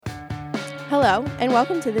Hello, and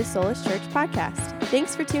welcome to this Soulish Church podcast.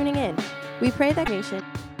 Thanks for tuning in. We pray that nation.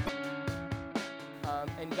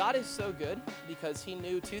 And God is so good because he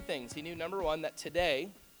knew two things. He knew, number one, that today,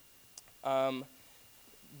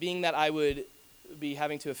 being that I would be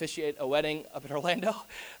having to officiate a wedding up in Orlando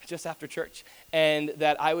just after church, and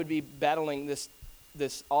that I would be battling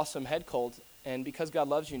this awesome head cold, and because God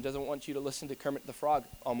loves you and doesn't want you to listen to Kermit the Frog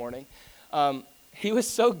all morning, he was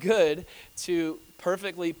so good to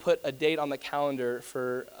perfectly put a date on the calendar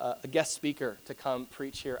for a guest speaker to come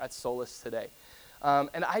preach here at Soulish today.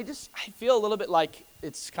 And I feel a little bit like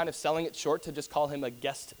it's kind of selling it short to just call him a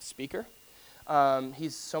guest speaker.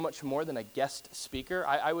 He's so much more than a guest speaker.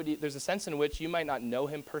 There's a sense in which you might not know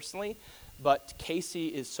him personally, but Casey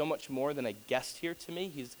is so much more than a guest here to me.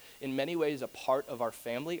 He's in many ways a part of our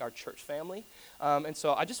family, our church family. And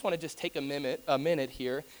so I just want to take a minute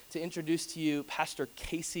here to introduce to you Pastor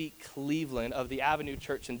Casey Cleveland of the Avenue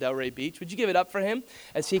Church in Delray Beach. Would you give it up for him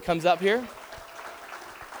as he comes up here?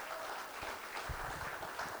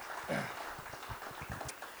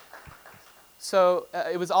 So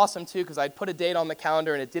it was awesome, too, because I'd put a date on the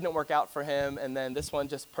calendar, and it didn't work out for him, and then this one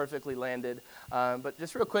just perfectly landed. But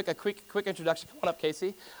just real quick, a quick introduction. Come on up,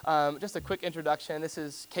 Casey. Just a quick introduction. This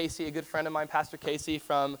is Casey, a good friend of mine, Pastor Casey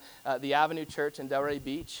from the Avenue Church in Delray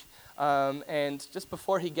Beach. And just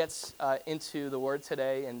before he gets into the Word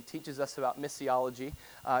today and teaches us about missiology,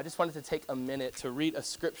 I just wanted to take a minute to read a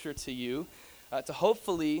scripture to you to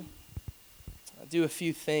hopefully do a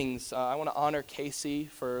few things. I want to honor Casey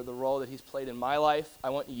for the role that he's played in my life. I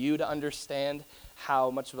want you to understand how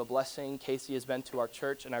much of a blessing Casey has been to our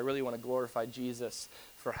church, and I really want to glorify Jesus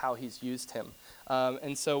for how he's used him.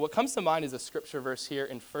 And so what comes to mind is a scripture verse here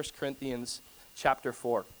in 1 Corinthians chapter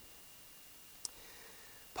 4.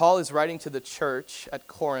 Paul is writing to the church at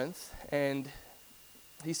Corinth, and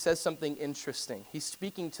he says something interesting. He's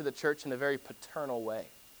speaking to the church in a very paternal way.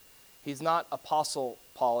 He's not Apostle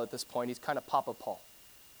Paul at this point. He's kind of Papa Paul,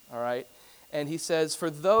 all right? And he says,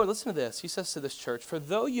 listen to this. He says to this church, for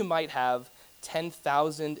though you might have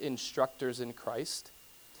 10,000 instructors in Christ,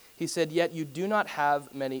 he said, yet you do not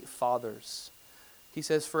have many fathers. He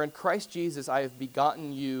says, for in Christ Jesus I have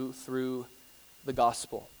begotten you through the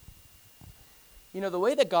gospel. You know, the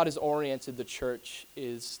way that God has oriented the church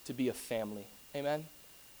is to be a family. Amen?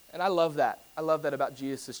 And I love that. I love that about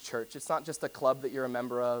Jesus' church. It's not just a club that you're a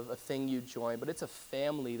member of, a thing you join, but it's a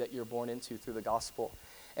family that you're born into through the gospel.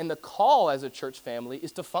 And the call as a church family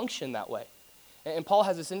is to function that way. And Paul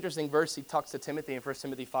has this interesting verse. He talks to Timothy in 1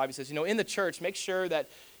 Timothy 5. He says, in the church, make sure that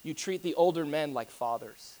you treat the older men like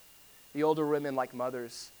fathers, the older women like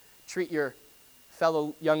mothers. Treat your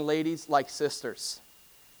fellow young ladies like sisters.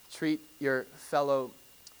 Treat your fellow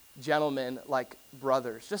gentlemen like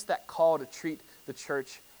brothers. Just that call to treat the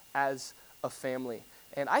church as a family.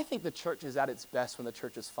 And I think the church is at its best when the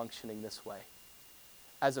church is functioning this way,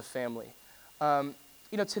 as a family.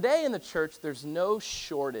 Today in the church, there's no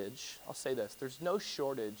shortage, I'll say this, there's no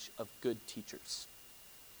shortage of good teachers.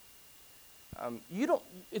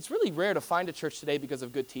 It's really rare to find a church today because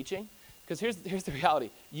of good teaching, because here's the reality.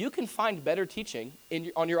 You can find better teaching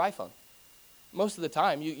on your iPhone. Most of the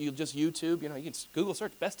time, you just YouTube, you can Google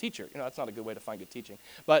search best teacher. That's not a good way to find good teaching.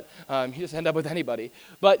 But you just end up with anybody.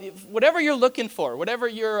 But whatever you're looking for, whatever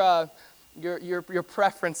your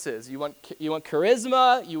preferences, you want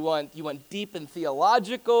charisma, you want deep and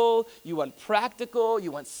theological, you want practical,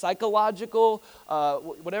 you want psychological,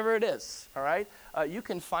 whatever it is, all right? You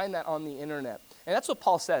can find that on the internet. And that's what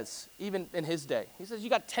Paul says, even in his day. He says, you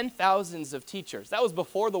got 10,000s of teachers. That was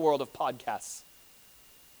before the world of podcasts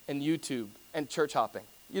and YouTube and church hopping.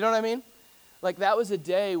 You know what I mean? Like that was a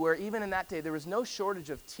day where even in that day, there was no shortage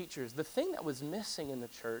of teachers. The thing that was missing in the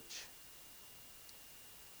church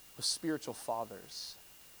was spiritual fathers.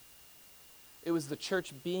 It was the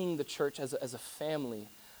church being the church as a family.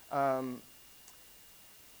 And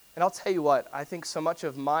I'll tell you what, I think so much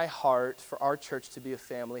of my heart for our church to be a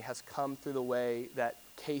family has come through the way that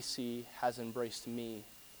Casey has embraced me.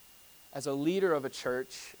 As a leader of a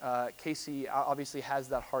church, Casey obviously has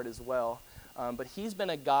that heart as well. But he's been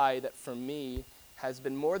a guy that, for me, has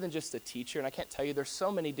been more than just a teacher. And I can't tell you, there's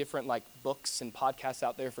so many different books and podcasts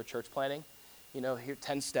out there for church planning. Here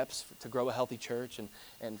 10 steps to grow a healthy church,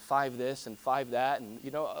 and 5 this and 5 that,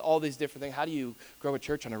 and all these different things. How do you grow a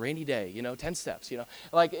church on a rainy day? 10 steps. You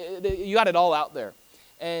got it all out there.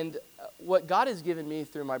 And what God has given me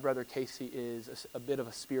through my brother Casey is a bit of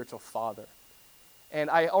a spiritual father. And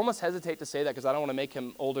I almost hesitate to say that because I don't want to make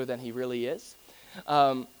him older than he really is.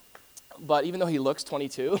 But even though he looks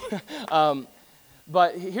 22.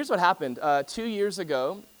 But here's what happened. 2 years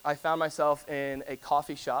ago, I found myself in a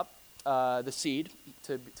coffee shop the Seed,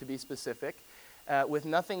 to be specific, with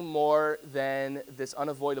nothing more than this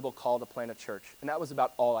unavoidable call to plant a church. And that was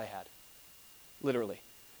about all I had, literally.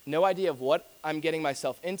 No idea of what I'm getting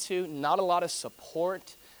myself into, not a lot of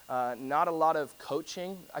support, not a lot of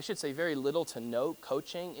coaching. I should say very little to no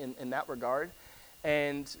coaching in that regard.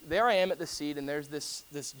 And there I am at the Seed, and there's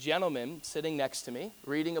this gentleman sitting next to me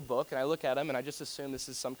reading a book, and I look at him, and I just assume this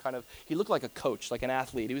is some kind of, he looked like a coach, like an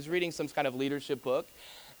athlete. He was reading some kind of leadership book,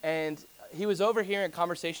 and he was overhearing a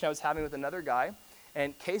conversation I was having with another guy,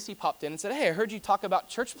 and Casey popped in and said, "Hey, I heard you talk about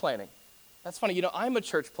church planting." That's funny, I'm a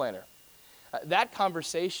church planter. That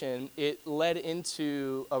conversation, it led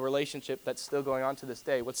into a relationship that's still going on to this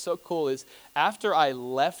day. What's so cool is after I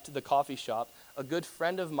left the coffee shop, a good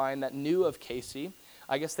friend of mine that knew of Casey,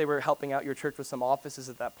 I guess they were helping out your church with some offices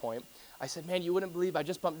at that point. I said, "Man, you wouldn't believe I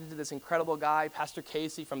just bumped into this incredible guy, Pastor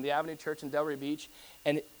Casey from the Avenue Church in Delray Beach."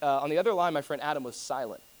 And on the other line, my friend Adam was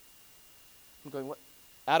silent. I'm going, "What?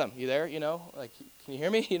 Adam, you there? Like, can you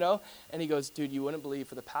hear me? And he goes, "Dude, you wouldn't believe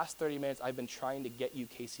for the past 30 minutes, I've been trying to get you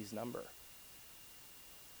Casey's number.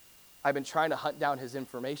 I've been trying to hunt down his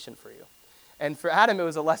information for you." And for Adam, it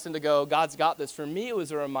was a lesson to go, God's got this. For me, it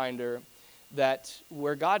was a reminder that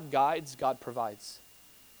where God guides, God provides.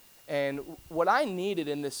 And what I needed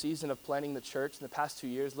in this season of planting the church in the past 2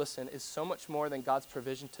 years, listen, is so much more than God's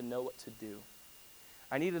provision to know what to do.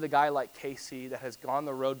 I needed a guy like Casey that has gone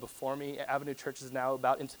the road before me. Avenue Church is now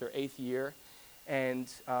about into their 8th year. And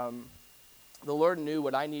the Lord knew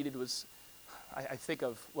what I needed was, I think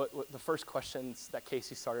of what the first questions that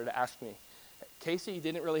Casey started to ask me. Casey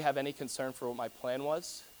didn't really have any concern for what my plan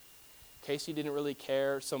was. Casey didn't really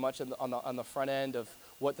care so much on the front end of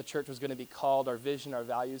what the church was going to be called, our vision, our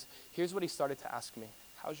values. Here's what he started to ask me.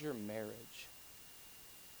 How's your marriage?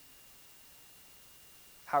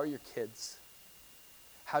 How are your kids?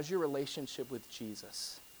 How's your relationship with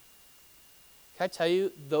Jesus? Can I tell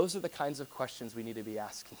you, those are the kinds of questions we need to be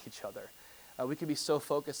asking each other. We can be so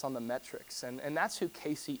focused on the metrics, and that's who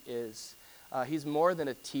Casey is. He's more than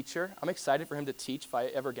a teacher. I'm excited for him to teach if I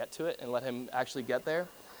ever get to it and let him actually get there.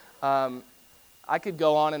 I could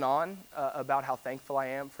go on and on about how thankful I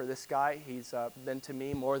am for this guy. He's been to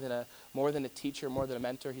me more than a teacher, more than a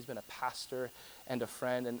mentor. He's been a pastor and a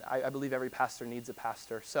friend, and I believe every pastor needs a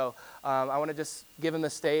pastor. So I want to just give him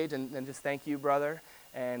the stage and just thank you, brother.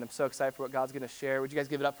 And I'm so excited for what God's going to share. Would you guys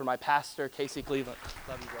give it up for my pastor, Casey Cleveland?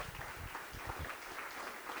 Love you, bro.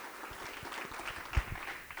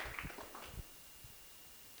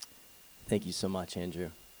 Thank you so much, Andrew.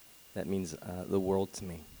 That means the world to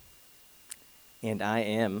me. And I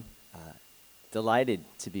am delighted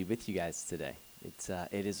to be with you guys today.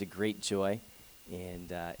 It is a great joy,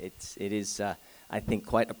 and it is, I think,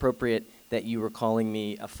 quite appropriate that you were calling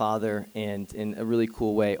me a father, and in a really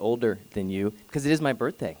cool way, older than you, because it is my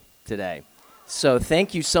birthday today. So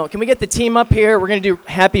thank you so much. Can we get the team up here? We're going to do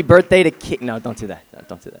happy birthday to No, don't do that. No,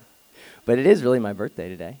 don't do that. But it is really my birthday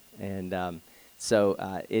today, and so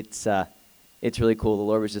it's really cool. The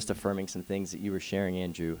Lord was just affirming some things that you were sharing,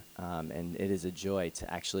 Andrew, and it is a joy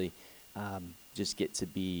to actually just get to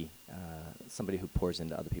be somebody who pours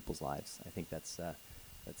into other people's lives. I think that's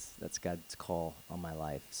God's call on my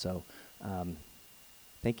life. So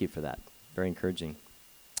thank you for that. Very encouraging.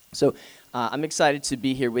 So I'm excited to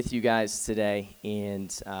be here with you guys today,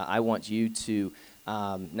 and I want you to,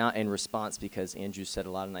 not in response because Andrew said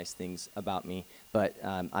a lot of nice things about me, but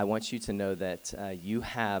I want you to know that you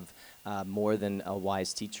have more than a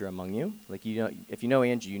wise teacher among you. Like, if you know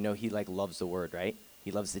Andrew, you know he loves the word, right?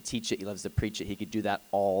 He loves to teach it. He loves to preach it. He could do that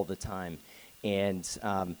all the time, and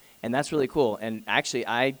that's really cool. And actually,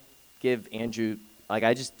 I give Andrew,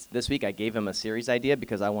 this week I gave him a series idea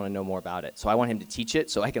because I want to know more about it. So I want him to teach it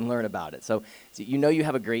so I can learn about it. So you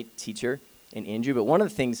have a great teacher in Andrew, but one of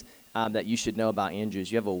the things that you should know about Andrew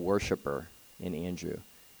is you have a worshiper in Andrew.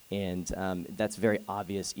 And that's very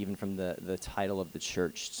obvious even from the title of the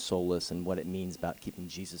church, Solus, and what it means about keeping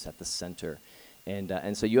Jesus at the center.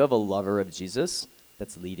 And so you have a lover of Jesus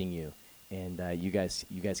that's leading you. And you guys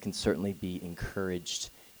can certainly be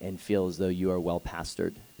encouraged and feel as though you are well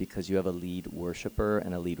pastored because you have a lead worshiper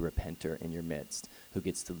and a lead repenter in your midst who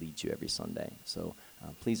gets to lead you every Sunday. So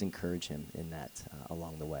please encourage him in that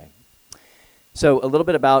along the way. So a little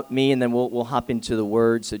bit about me, and then we'll hop into the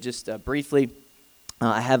Word. So just briefly,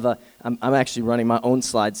 I'm actually running my own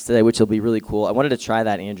slides today, which will be really cool. I wanted to try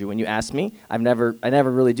that, Andrew. When you asked me, I never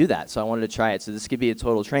really do that, so I wanted to try it. So this could be a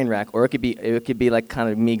total train wreck, or it could be like kind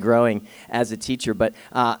of me growing as a teacher. But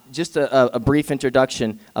just a brief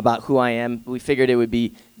introduction about who I am. We figured it would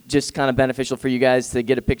be just kind of beneficial for you guys to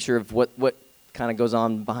get a picture of what kind of goes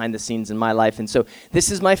on behind the scenes in my life. And so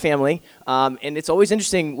this is my family, and it's always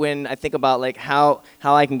interesting when I think about like how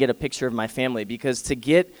I can get a picture of my family, because to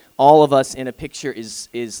get all of us in a picture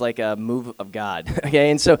is like a move of God.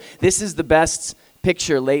 Okay, and so this is the best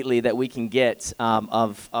picture lately that we can get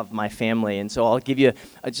of my family. And so I'll give you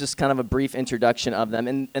just kind of a brief introduction of them.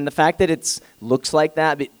 And the fact that it looks like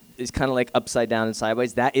that is kind of like upside down and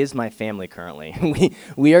sideways. That is my family currently.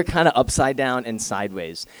 we are kind of upside down and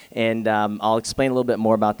sideways. And I'll explain a little bit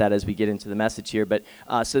more about that as we get into the message here. But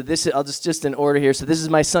so this is, I'll just in order here. So this is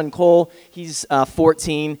my son Cole. He's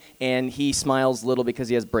 14, and he smiles little because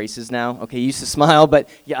he has braces now. Okay, he used to smile, but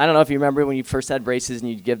yeah, I don't know if you remember when you first had braces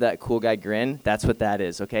and you'd give that cool guy grin. That's what that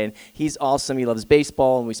is. Okay, and he's awesome. He loves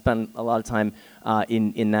baseball, and we spend a lot of time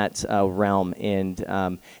in that realm. And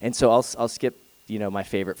so I'll skip my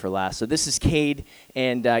favorite for last. So this is Cade,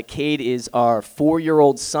 and Cade is our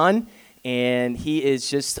 4-year-old son, and he is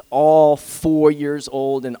just all 4 years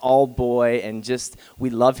old and all boy, and just we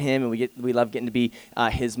love him, and we love getting to be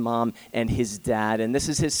his mom and his dad. And this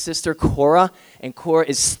is his sister Cora, and Cora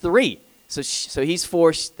is 3. So he's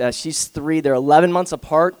 4, she's 3. They're 11 months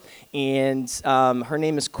apart, and her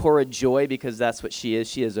name is Cora Joy because that's what she is.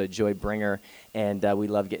 She is a joy bringer, and we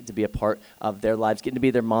love getting to be a part of their lives, getting to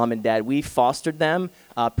be their mom and dad. We fostered them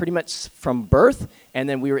pretty much from birth, and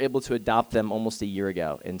then we were able to adopt them almost a year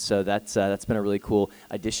ago. And so that's been a really cool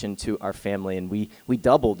addition to our family, and we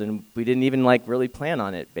doubled, and we didn't even really plan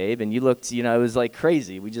on it, babe. And you looked, it was like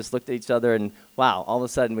crazy. We just looked at each other, and wow, all of a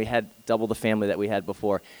sudden we had double the family that we had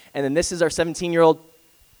before. And then this is our 17-year-old,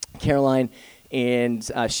 Caroline, and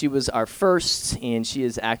she was our first, and she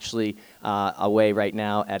is actually away right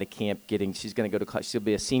now at a camp she's going to go to college. She'll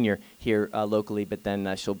be a senior here locally, but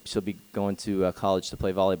then she'll be going to college to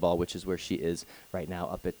play volleyball, which is where she is right now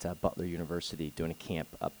up at Butler University doing a camp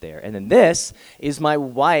up there. And then this is my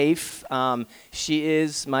wife. She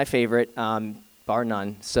is my favorite, bar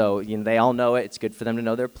none. So they all know it. It's good for them to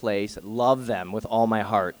know their place. I love them with all my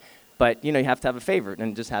heart. But you have to have a favorite,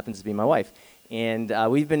 and it just happens to be my wife. And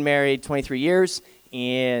we've been married 23 years,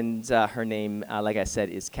 and her name, like I said,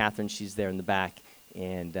 is Catherine. She's there in the back,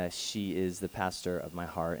 and she is the pastor of my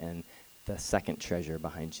heart and the second treasure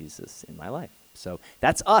behind Jesus in my life. So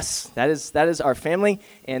that's us. That is our family,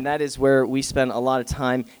 and that is where we spend a lot of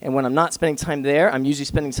time. And when I'm not spending time there, I'm usually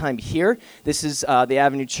spending time here. This is the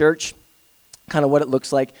Avenue Church, kind of what it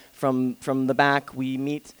looks like from the back. We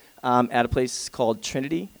meet at a place called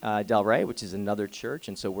Trinity Del Rey, which is another church.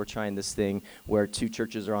 And so we're trying this thing where 2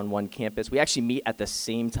 churches are on one campus. We actually meet at the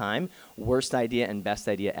same time. Worst idea and best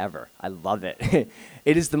idea ever. I love it.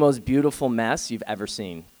 It is the most beautiful mess you've ever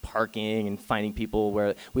seen. Parking and finding people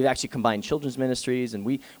where we've actually combined children's ministries. And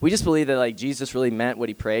we just believe that Jesus really meant what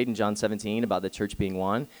he prayed in John 17 about the church being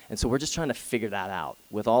one. And so we're just trying to figure that out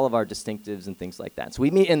with all of our distinctives and things like that. So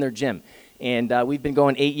we meet in their gym. And we've been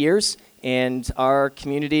going 8 years. And our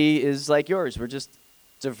community is like yours. We're just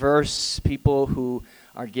diverse people who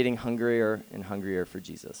are getting hungrier and hungrier for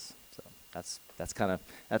Jesus. So that's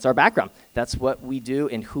our background. That's what we do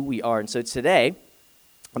and who we are. And so today,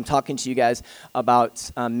 I'm talking to you guys about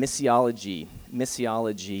missiology.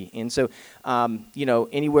 And so,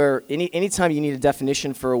 anytime you need a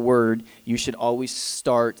definition for a word, you should always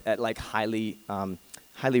start at highly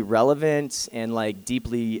relevant and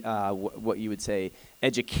deeply, what you would say,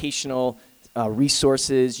 educational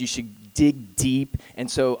resources. You should dig deep.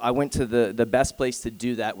 And so I went to the best place to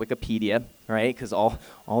do that, Wikipedia, right? Because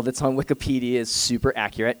all that's on Wikipedia is super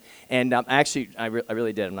accurate. And I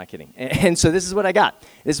really did. I'm not kidding. And so this is what I got.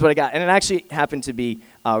 And it actually happened to be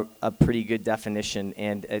a pretty good definition.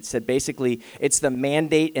 And it said basically it's the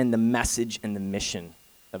mandate and the message and the mission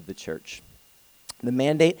of the church. The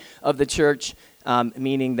mandate of the church,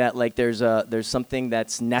 meaning that there's something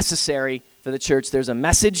that's necessary for the church. There's a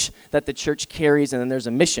message that the church carries, and then there's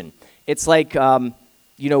a mission. It's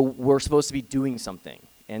we're supposed to be doing something.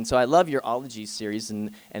 And so I love your ology series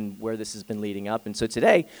and where this has been leading up. And so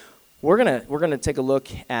today we're gonna take a look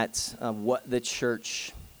at what the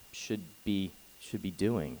church should be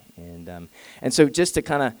doing. And so just to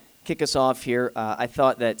kind of kick us off here, I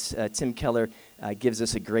thought that Tim Keller gives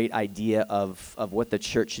us a great idea of what the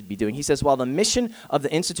church should be doing. He says, while the mission of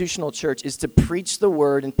the institutional church is to preach the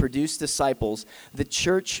word and produce disciples, the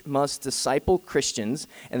church must disciple Christians.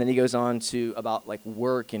 And then he goes on to about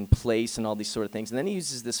work and place and all these sort of things. And then he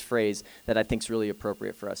uses this phrase that I think is really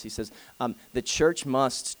appropriate for us. He says, the church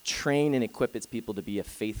must train and equip its people to be a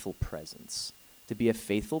faithful presence. To be a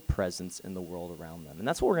faithful presence in the world around them. And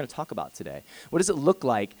that's what we're going to talk about today. What does it look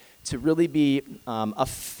like to really be a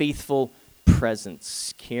faithful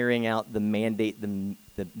presence, carrying out the mandate,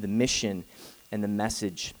 the mission, and the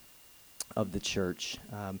message of the church.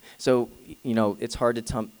 It's hard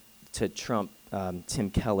to trump Tim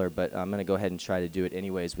Keller, but I'm going to go ahead and try to do it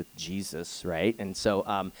anyways with Jesus, right? And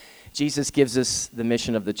so Jesus gives us the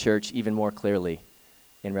mission of the church even more clearly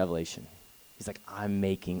in Revelation. He's like, I'm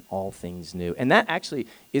making all things new. And that actually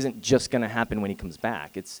isn't just going to happen when he comes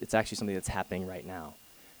back. It's actually something that's happening right now.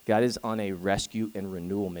 God is on a rescue and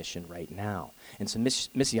renewal mission right now. And so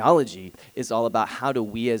missiology is all about how do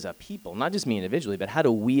we as a people, not just me individually, but how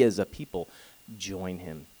do we as a people join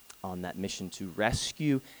him on that mission to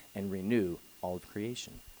rescue and renew all of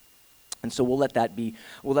creation. And so we'll let that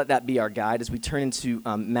be our guide as we turn into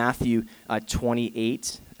Matthew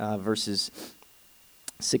 28, verses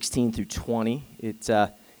 16 through 20.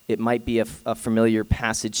 It might be a familiar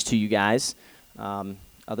passage to you guys,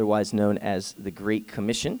 otherwise known as the Great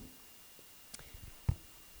Commission.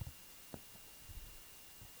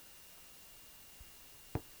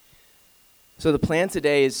 So the plan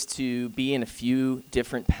today is to be in a few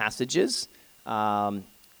different passages,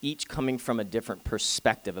 each coming from a different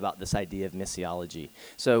perspective about this idea of missiology.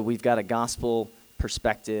 So we've got a gospel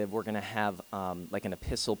perspective. We're going to have like an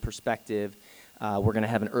epistle perspective. We're going to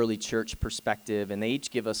have an early church perspective, and they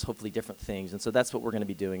each give us hopefully different things. And so that's what we're going to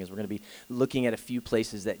be doing, is we're going to be looking at a few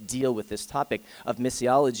places that deal with this topic of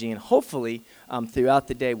missiology, and hopefully throughout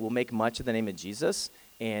the day we'll make much of the name of Jesus,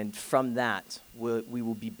 and from that we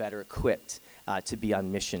will be better equipped to be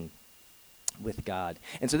on mission with God.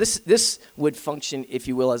 And so this would function, if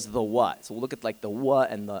you will, as the what. So we'll look at like the what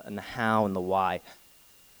and the how and the why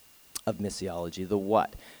of missiology, the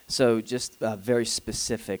what. So just very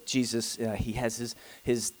specific. Jesus, he has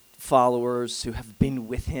his followers who have been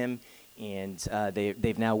with him, and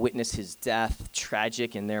they've now witnessed his death,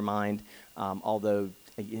 tragic in their mind, although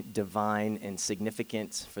divine and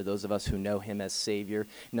significant for those of us who know him as Savior,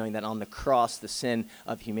 knowing that on the cross the sin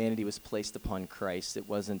of humanity was placed upon Christ. It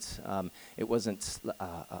wasn't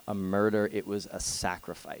a murder, it was a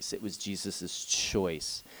sacrifice. It was Jesus'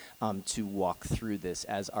 choice to walk through this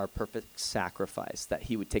as our perfect sacrifice, that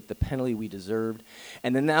he would take the penalty we deserved.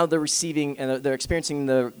 And then now they're experiencing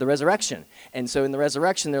the resurrection. And so in the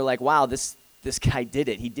resurrection, they're like, wow, this guy did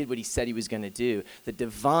it. He did what he said he was going to do. The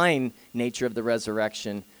divine nature of the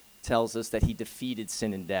resurrection tells us that he defeated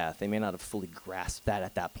sin and death. They may not have fully grasped that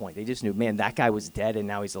at that point. They just knew, man, that guy was dead and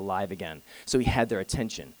now he's alive again. So he had their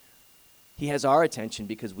attention. He has our attention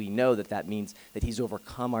because we know that means that he's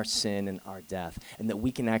overcome our sin and our death, and that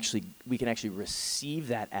we can actually receive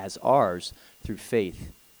that as ours through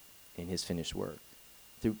faith in his finished work,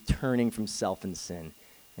 through turning from self and sin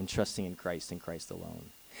and trusting in Christ and Christ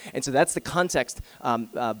alone. And so that's the context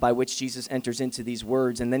by which Jesus enters into these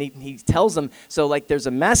words. And then he tells them, so like there's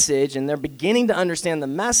a message, and they're beginning to understand the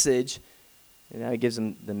message. And now he gives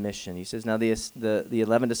them the mission. He says, now the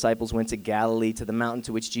 11 disciples went to Galilee, to the mountain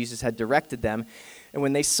to which Jesus had directed them. And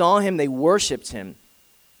when they saw him, they worshiped him,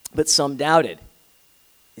 but some doubted.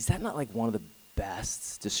 Is that not like one of the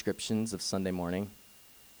best descriptions of Sunday morning?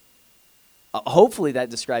 Hopefully that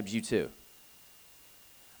describes you too.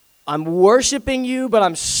 I'm worshiping you, but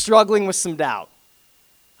I'm struggling with some doubt.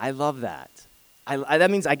 I love that.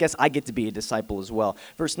 That means I guess I get to be a disciple as well.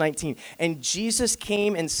 Verse 19, and Jesus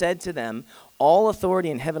came and said to them, all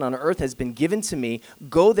authority in heaven and on earth has been given to me.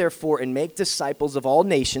 Go therefore and make disciples of all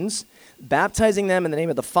nations, baptizing them in the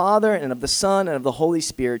name of the Father and of the Son and of the Holy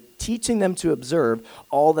Spirit, teaching them to observe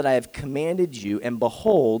all that I have commanded you. And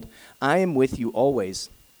behold, I am with you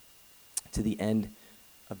always to the end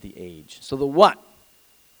of the age. So the what?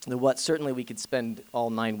 The what, certainly we could spend all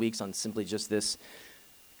 9 weeks on simply just this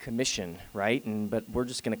commission, right? But we're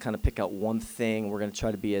just going to kind of pick out one thing. We're going to try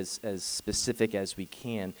to be as specific as we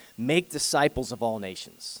can. Make disciples of all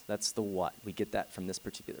nations. That's the what. We get that from this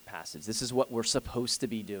particular passage. This is what we're supposed to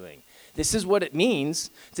be doing. This is what it means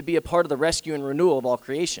to be a part of the rescue and renewal of all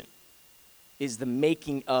creation, is the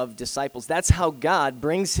making of disciples. That's how God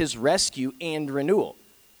brings his rescue and renewal.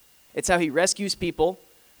 It's how he rescues people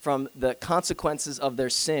from the consequences of their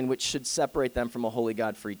sin, which should separate them from a holy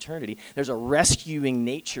God for eternity. There's a rescuing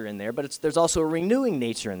nature in there, but there's also a renewing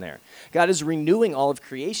nature in there. God is renewing all of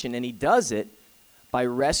creation, and he does it by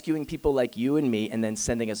rescuing people like you and me and then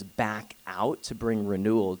sending us back out to bring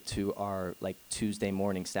renewal to our Tuesday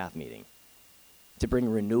morning staff meeting, to bring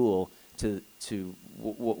renewal to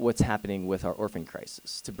what's happening with our orphan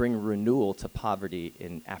crisis, to bring renewal to poverty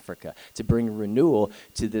in Africa, to bring renewal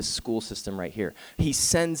to this school system right here. He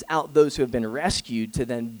sends out those who have been rescued to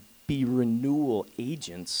then be renewal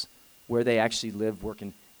agents where they actually live, work,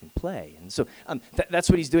 and play. And so that's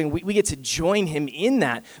what he's doing. We get to join him in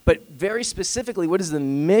that. But very specifically, what is the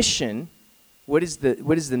mission? What is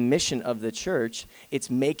the mission of the church?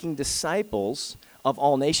 It's making disciples of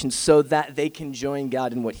all nations so that they can join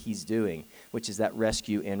God in what he's doing, which is that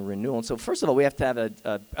rescue and renewal. And so first of all, we have to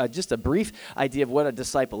have just a brief idea of what a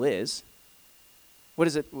disciple is. What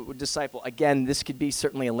is a disciple? Again, this could be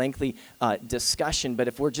certainly a lengthy discussion, but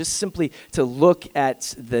if we're just simply to look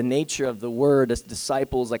at the nature of the word, a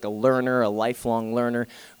disciple is like a learner, a lifelong learner.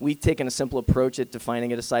 We've taken a simple approach at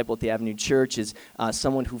defining a disciple at the Avenue Church as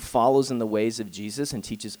someone who follows in the ways of Jesus and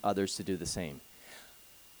teaches others to do the same.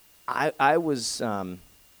 I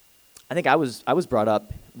think I was brought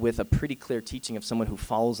up with a pretty clear teaching of someone who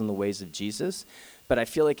follows in the ways of Jesus, but I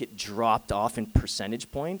feel like it dropped off in percentage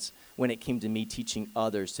points when it came to me teaching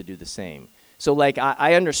others to do the same. So like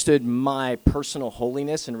I understood my personal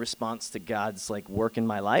holiness in response to God's like work in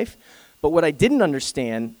my life, but what I didn't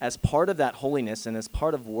understand as part of that holiness and as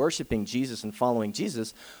part of worshiping Jesus and following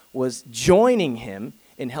Jesus was joining him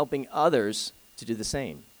in helping others to do the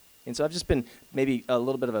same. And so I've just been maybe a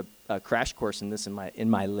little bit of a crash course in this in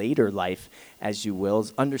my later life, as you will,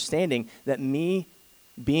 is understanding that me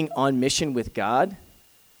being on mission with God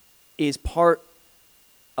is part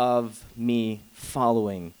of me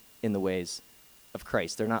following in the ways of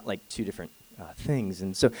Christ. They're not like two different things.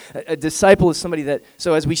 And so a disciple is somebody that,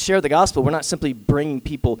 so as we share the gospel, we're not simply bringing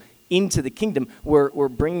people into the kingdom, we're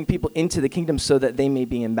bringing people into the kingdom so that they may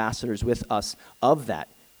be ambassadors with us of that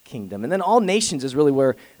kingdom. And then all nations is really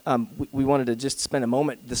where we wanted to just spend a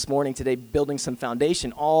moment this morning today building some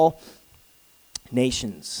foundation. All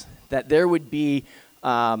nations, that there would be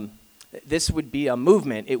this would be a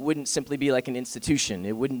movement. It wouldn't simply be like an institution.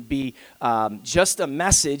 It wouldn't be just a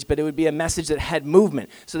message, but it would be a message that had movement.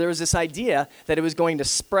 So there was this idea that it was going to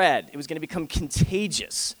spread. It was going to become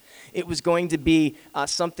contagious. It was going to be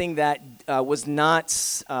something that was not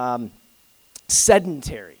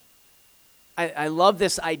sedentary. I love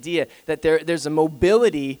this idea that there's a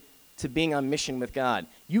mobility to being on mission with God.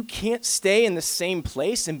 You can't stay in the same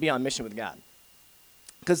place and be on mission with God.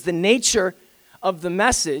 Because the nature of the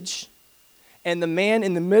message and the man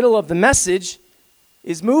in the middle of the message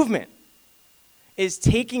is movement, is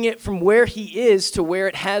taking it from where he is to where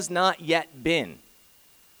it has not yet been.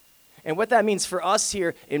 And what that means for us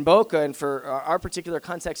here in Boca and for our particular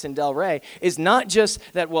context in Del Rey is not just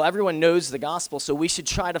that, well, everyone knows the gospel, so we should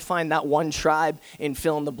try to find that one tribe in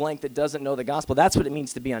fill in the blank that doesn't know the gospel. That's what it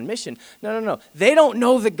means to be on mission. No. They don't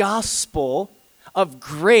know the gospel of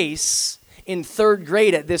grace in third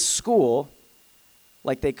grade at this school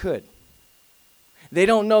like they could. They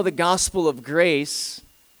don't know the gospel of grace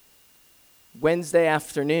Wednesday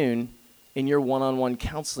afternoon in your one-on-one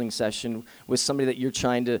counseling session with somebody that you're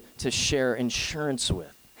trying to share insurance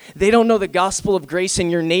with. They don't know the gospel of grace in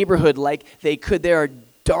your neighborhood like they could. There are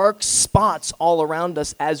dark spots all around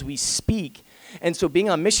us as we speak. And so being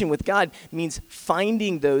on mission with God means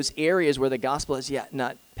finding those areas where the gospel has yet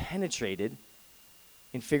not penetrated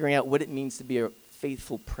and figuring out what it means to be a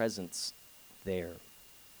faithful presence there.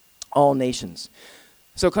 All nations.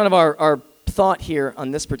 So kind of our thought here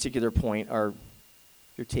on this particular point, if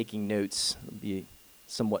you're taking notes, it'll be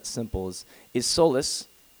somewhat simple, is Solus,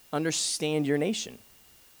 understand your nation.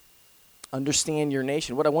 Understand your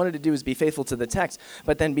nation. What I wanted to do is be faithful to the text,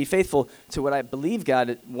 but then be faithful to what I believe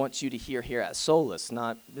God wants you to hear here at Solus.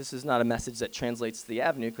 This is not a message that translates to the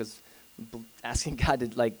Avenue, because I'm asking God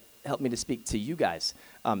to help me to speak to you guys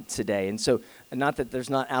today. And so, not that there's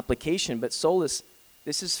not application, but Solus,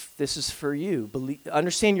 this is for you.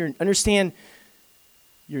 Understand your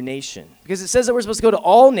nation, because it says that we're supposed to go to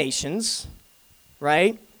all nations,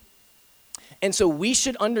 right? And so we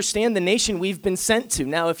should understand the nation we've been sent to.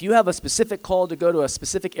 Now, if you have a specific call to go to a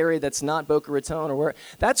specific area that's not Boca Raton or where,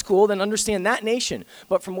 that's cool, then understand that nation.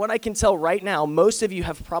 But from what I can tell right now, most of you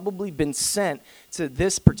have probably been sent to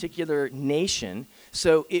this particular nation.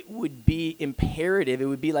 So it would be imperative, it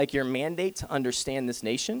would be like your mandate to understand this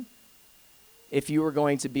nation if you were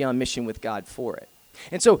going to be on mission with God for it.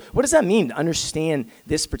 And so what does that mean to understand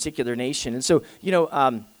this particular nation? And so,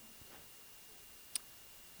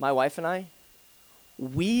 my wife and I,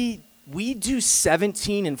 we do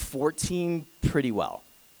 17 and 14 pretty well.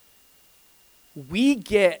 We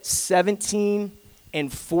get 17 and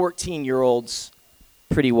 14-year-olds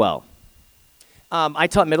pretty well. I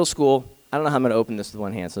taught middle school. I don't know how I'm going to open this with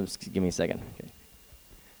one hand, so just give me a second.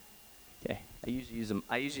 Okay. I usually use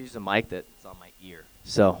a mic that's on my ear.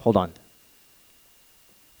 So hold on.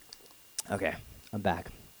 Okay, I'm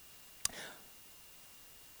back.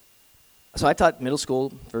 So I taught middle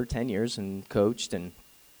school for 10 years and coached and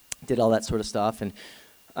did all that sort of stuff. And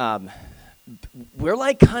we're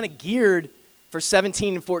kind of geared for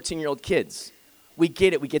 17 and 14-year-old kids. We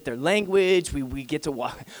get it. We get their language. We get to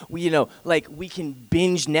walk. We can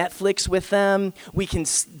binge Netflix with them. We can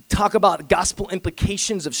talk about gospel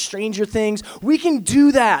implications of Stranger Things. We can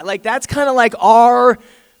do that. Like that's kind of like our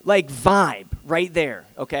vibe right there.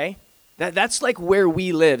 Okay, that's like where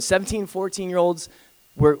we live. 17, 14-year-olds,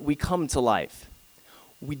 where we come to life.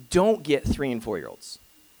 We don't get 3 and 4-year-olds.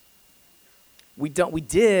 We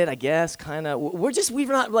did, I guess, kind of. We're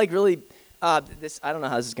not like really. This I don't know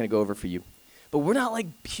how this is going to go over for you. But we're not like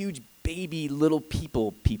huge baby little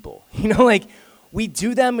people. Like we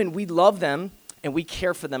do them and we love them and we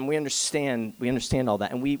care for them. We understand all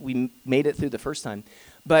that. And we made it through the first time.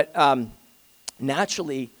 But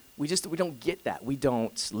naturally, we don't get that. We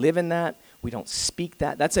don't live in that. We don't speak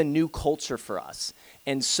that. That's a new culture for us.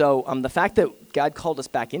 And so the fact that God called us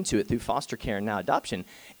back into it through foster care and now adoption,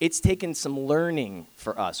 it's taken some learning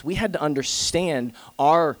for us. We had to understand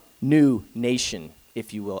our new nation,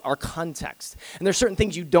 if you will, our context. And there's certain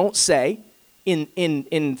things you don't say in 3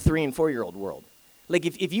 and 4-year-old world. Like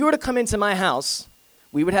if you were to come into my house,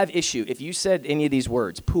 we would have issue if you said any of these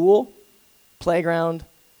words, pool, playground,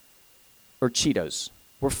 or Cheetos.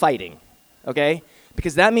 We're fighting, okay?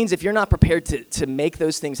 Because that means if you're not prepared to make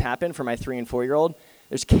those things happen for my 3 and 4-year-old,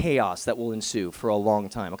 there's chaos that will ensue for a long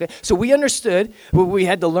time, okay? So we understood, we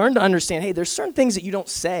had to learn to understand, hey, there's certain things that you don't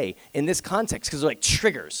say in this context because they're like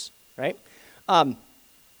triggers, right?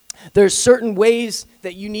 There's certain ways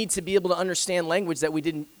that you need to be able to understand language that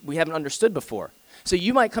we haven't understood before. So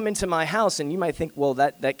you might come into my house and you might think, well,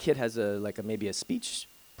 that kid has maybe a speech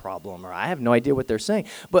problem, or I have no idea what they're saying.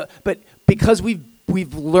 But because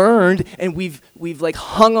we've learned and we've like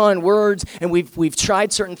hung on words and we've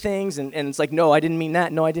tried certain things and it's like, no, I didn't mean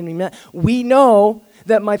that. No, I didn't mean that. We know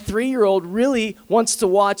that my 3-year-old really wants to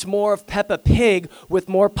watch more of Peppa Pig with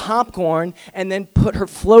more popcorn and then put her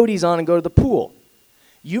floaties on and go to the pool.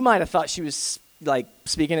 You might have thought she was like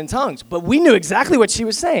speaking in tongues, but we knew exactly what she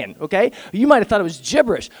was saying, okay? You might have thought it was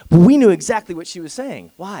gibberish, but we knew exactly what she was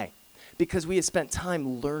saying. Why? Because we had spent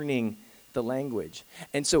time learning the language.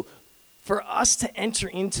 And so for us to enter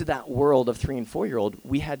into that world of 3 and 4-year-old,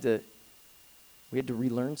 we had to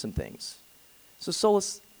relearn some things. So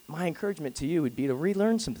Solus, my encouragement to you would be to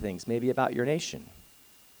relearn some things, maybe about your nation.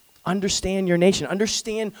 Understand your nation.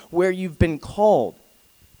 Understand where you've been called.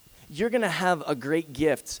 You're going to have a great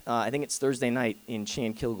gift. I think it's Thursday night in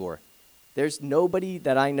Chan Kilgore. There's nobody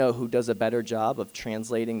that I know who does a better job of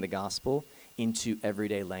translating the gospel into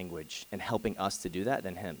everyday language and helping us to do that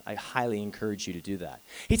than him. I highly encourage you to do that.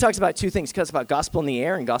 He talks about 2 things. He talks about gospel in the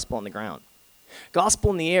air and gospel on the ground.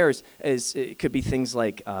 Gospel in the air is it could be things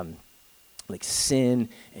like sin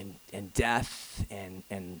and death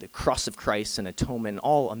and the cross of Christ and atonement,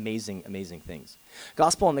 all amazing, amazing things.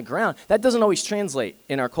 Gospel on the ground, that doesn't always translate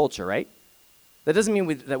in our culture, right? That doesn't mean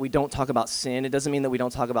that we don't talk about sin. It doesn't mean that we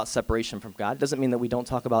don't talk about separation from God. It doesn't mean that we don't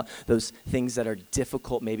talk about those things that are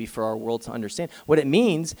difficult maybe for our world to understand. What it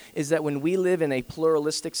means is that when we live in a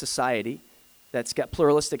pluralistic society that's got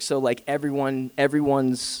pluralistic, so like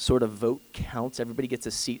everyone's sort of vote counts, everybody gets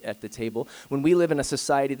a seat at the table. When we live in a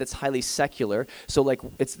society that's highly secular, so like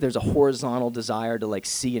there's a horizontal desire to like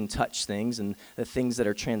see and touch things, and the things that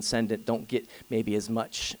are transcendent don't get maybe as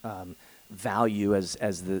much value as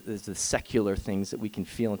the secular things that we can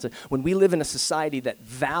feel. And so when we live in a society that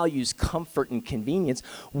values comfort and convenience,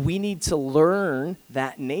 we need to learn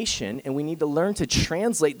that nation, and we need to learn to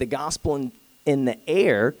translate the gospel in the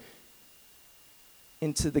air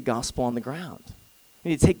into the gospel on the ground.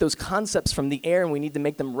 We need to take those concepts from the air and we need to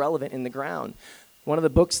make them relevant in the ground. One of the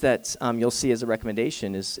books that you'll see as a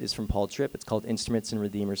recommendation is from Paul Tripp. It's called Instruments in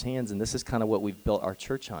Redeemer's Hands, and this is kind of what we've built our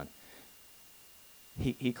church on.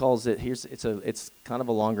 He calls it, it's kind of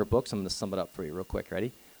a longer book, so I'm going to sum it up for you real quick.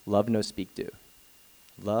 Ready? Love, no, speak, do.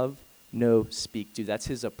 Love, no, speak, do. That's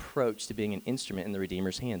his approach to being an instrument in the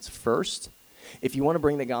Redeemer's hands. First, if you want to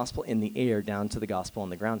bring the gospel in the air down to the gospel on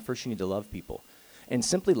the ground, first you need to love people. And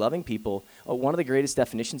simply loving people, one of the greatest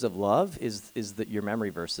definitions of love is your memory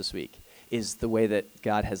verse this week, is the way that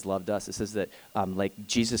God has loved us. It says that like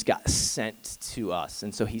Jesus got sent to us,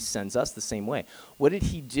 and so he sends us the same way. What did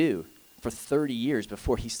he do for 30 years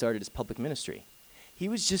before he started his public ministry? He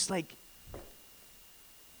was just like,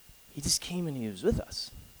 he just came and he was with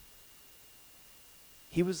us.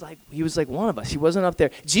 He was like one of us. He wasn't up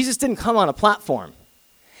there. Jesus didn't come on a platform.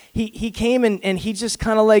 He came and he just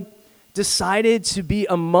kind of like decided to be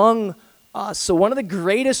among us. So one of the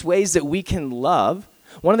greatest ways that we can love,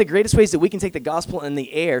 one of the greatest ways that we can take the gospel in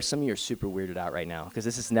the air, some of you are super weirded out right now because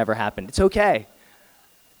this has never happened. It's okay.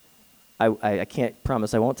 I can't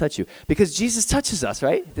promise I won't touch you because Jesus touches us,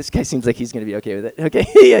 right? This guy seems like he's going to be okay with it. Okay,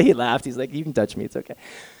 yeah, he laughed. He's like, you can touch me. It's okay.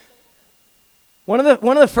 One of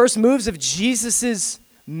the first moves of Jesus'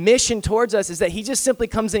 mission towards us is that he just simply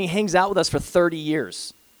comes and he hangs out with us for 30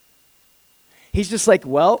 years. He's just like,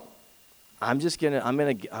 well, I'll get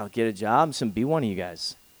a job. I'm just gonna be one of you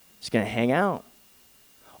guys. Just gonna hang out.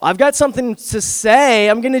 I've got something to say.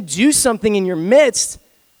 I'm gonna do something in your midst.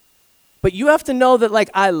 But you have to know that, like,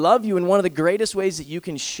 I love you, and one of the greatest ways that you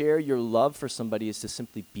can share your love for somebody is to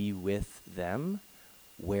simply be with them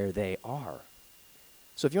where they are.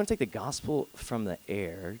 So if you want to take the gospel from the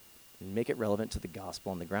air and make it relevant to the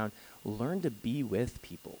gospel on the ground, learn to be with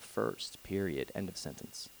people first, period, end of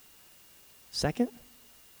sentence. Second,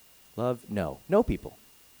 know people.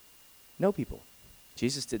 Know people.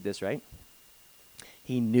 Jesus did this, right?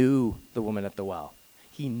 He knew the woman at the well.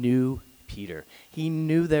 He knew Peter. He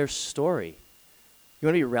knew their story. You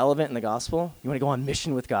want to be relevant in the gospel? You want to go on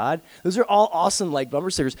mission with God? Those are all awesome, like, bumper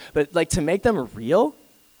stickers, but, like, to make them real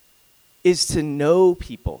is to know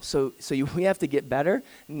people. So we have to get better,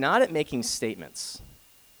 not at making statements.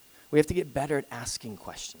 We have to get better at asking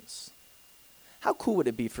questions. How cool would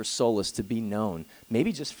it be for Solus to be known,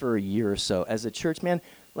 maybe just for a year or so, as a church, man?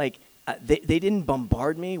 Like, they didn't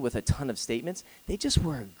bombard me with a ton of statements. They just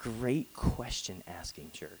were a great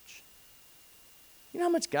question-asking church. You know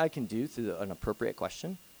how much God can do through an appropriate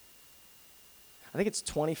question? I think it's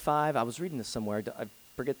 25. I was reading this somewhere. I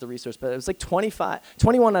forget the resource, but it was like 21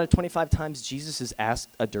 out of 25 times Jesus is asked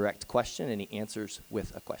a direct question, and he answers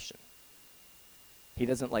with a question. He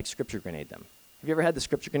doesn't, like, scripture grenade them. Have you ever had the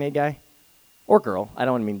scripture grenade guy? Or girl. I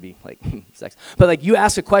don't mean to be, like, sex. But, like, you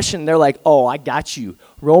ask a question, and they're like, oh, I got you.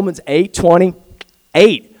 Romans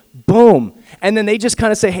 8:28. Boom. And then they just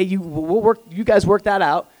kind of say, hey, you guys work that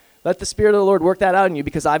out. Let the Spirit of the Lord work that out in you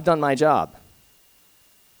because I've done my job.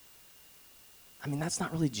 I mean, that's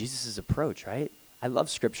not really Jesus' approach, right? I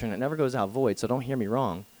love Scripture, and it never goes out void, so don't hear me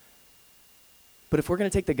wrong. But if we're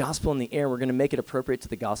going to take the gospel in the air, we're going to make it appropriate to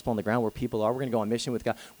the gospel on the ground where people are. We're going to go on mission with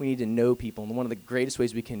God. We need to know people. And one of the greatest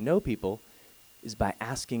ways we can know people is by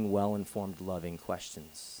asking well-informed, loving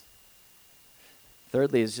questions.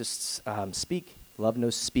 Thirdly is just speak. Love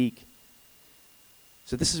knows speak.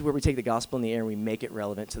 So this is where we take the gospel in the air and we make it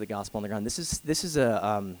relevant to the gospel on the ground. This is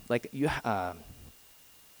a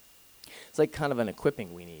it's like kind of an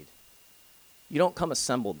equipping we need. You don't come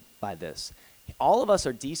assembled by this. All of us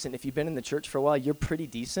are decent. If you've been in the church for a while, you're pretty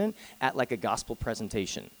decent at, like, a gospel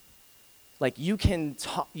presentation. Like, you can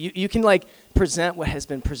talk, you can, like, present what has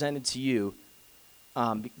been presented to you,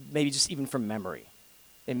 maybe just even from memory.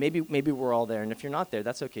 And maybe we're all there, and if you're not there,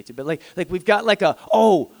 that's okay too. But like we've got like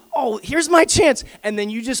here's my chance, and then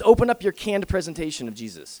you just open up your canned presentation of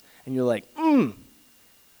Jesus, and you're like,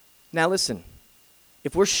 Now listen,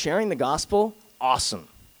 if we're sharing the gospel, awesome.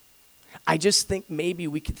 I just think maybe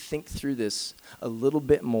we could think through this a little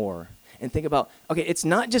bit more and think about, okay, it's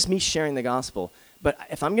not just me sharing the gospel, but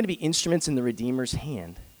if I'm going to be instruments in the Redeemer's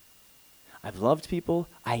hand, I've loved people.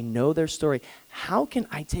 I know their story. How can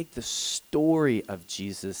I take the story of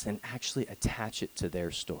Jesus and actually attach it to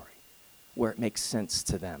their story where it makes sense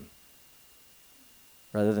to them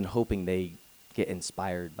rather than hoping they get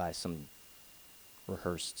inspired by some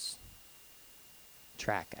rehearsed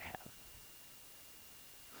track I have?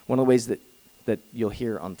 One of the ways that you'll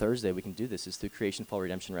hear on Thursday we can do this is through creation, fall,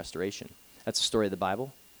 redemption, restoration. That's the story of the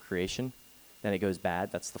Bible, creation. Then it goes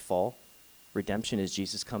bad. That's the fall. Redemption is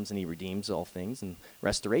Jesus comes and he redeems all things, and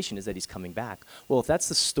restoration is that he's coming back. Well, if that's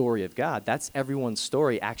the story of God, that's everyone's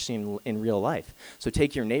story actually in real life. So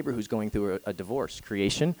take your neighbor who's going through a divorce.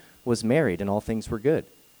 Creation was married and all things were good.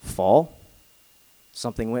 Fall,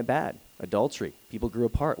 something went bad. Adultery, people grew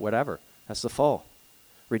apart, whatever. That's the fall.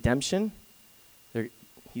 Redemption,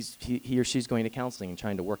 he or she's going to counseling and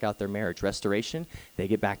trying to work out their marriage. Restoration, they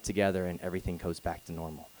get back together and everything goes back to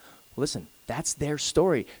normal. Listen, that's their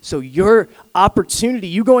story. So your opportunity,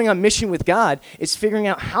 you going on mission with God, is figuring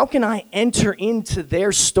out how can I enter into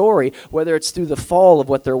their story, whether it's through the fall of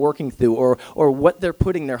what they're working through or what they're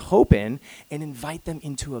putting their hope in, and invite them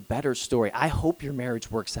into a better story. I hope your marriage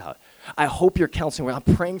works out. I hope your counseling,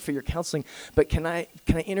 I'm praying for your counseling, but can I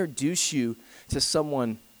introduce you to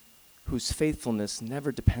someone whose faithfulness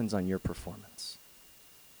never depends on your performance?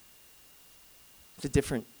 It's a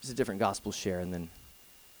different gospel share, and then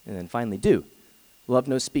finally, do. Love,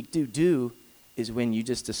 no, speak, do. Do is when you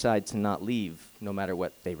just decide to not leave no matter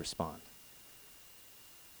what they respond.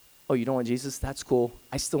 Oh, you don't want Jesus? That's cool.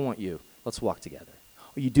 I still want you. Let's walk together.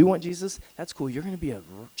 Oh, you do want Jesus? That's cool. You're going to be a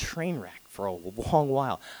train wreck for a long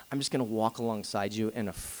while. I'm just going to walk alongside you and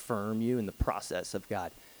affirm you in the process of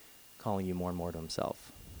God calling you more and more to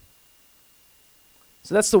himself.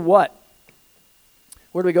 So that's the what.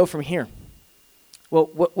 Where do we go from here? Well,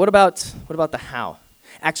 what about the how?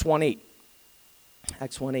 Acts 1:8.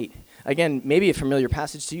 Acts 1:8. Again, maybe a familiar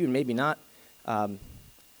passage to you, and maybe not. Don't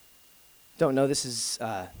know. This is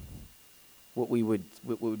what we would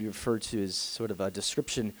refer to as sort of a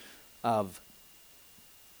description of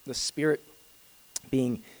the Spirit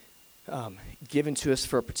being given to us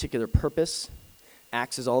for a particular purpose.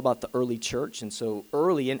 Acts is all about the early church, and so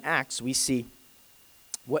early in Acts we see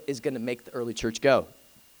what is going to make the early church go.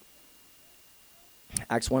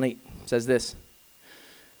 Acts 1:8 says this,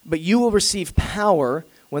 "But you will receive power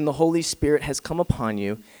when the Holy Spirit has come upon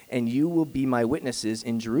you, and you will be my witnesses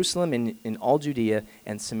in Jerusalem and in all Judea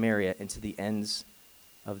and Samaria and to the ends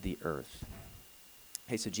of the earth."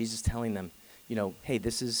 Hey, so Jesus telling them, hey,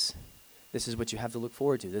 this is what you have to look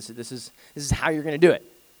forward to. This is how you're going to do it.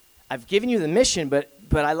 I've given you the mission, but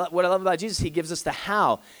what I love about Jesus, he gives us the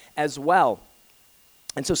how as well.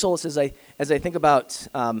 And so, Solas, as I think about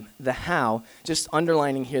the how, just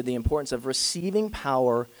underlining here the importance of receiving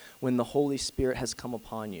power when the Holy Spirit has come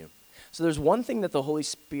upon you. So there's one thing that the Holy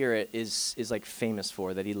Spirit is like famous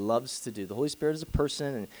for, that he loves to do. The Holy Spirit is a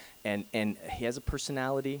person, and he has a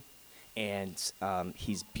personality, and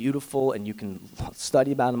he's beautiful, and you can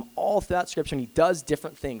study about him all throughout Scripture, and he does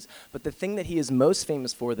different things. But the thing that he is most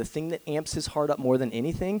famous for, the thing that amps his heart up more than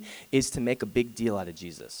anything, is to make a big deal out of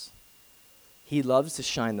Jesus. He loves to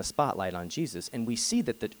shine the spotlight on Jesus. And we see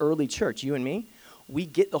that the early church, you and me, we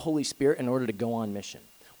get the Holy Spirit in order to go on mission.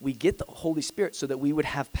 We get the Holy Spirit so that we would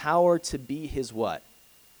have power to be his what?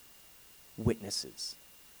 Witnesses.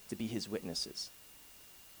 To be his witnesses.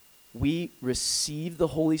 We receive the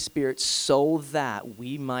Holy Spirit so that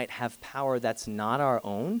we might have power that's not our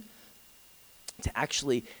own to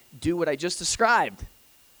actually do what I just described.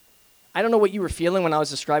 I don't know what you were feeling when I was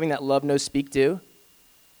describing that love, no, speak, do.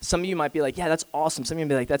 Some of you might be like, yeah, that's awesome. Some of you might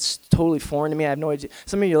be like, that's totally foreign to me. I have no idea.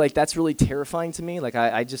 Some of you are like, that's really terrifying to me. Like,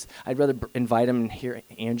 I'd rather invite him and hear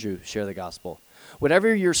Andrew share the gospel.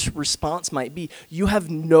 Whatever your response might be, you have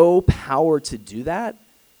no power to do that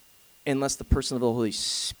unless the person of the Holy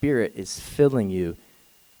Spirit is filling you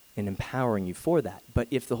and empowering you for that. But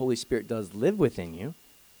if the Holy Spirit does live within you,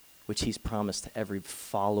 which he's promised to every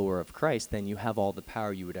follower of Christ, then you have all the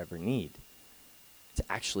power you would ever need to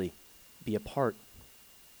actually be a part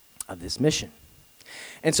of this mission.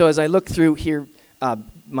 And so as I look through here,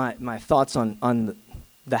 my thoughts on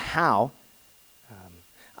the how,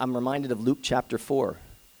 I'm reminded of Luke chapter 4.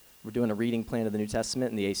 We're doing a reading plan of the New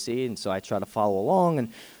Testament in the AC, and so I try to follow along.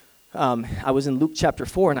 And I was in Luke chapter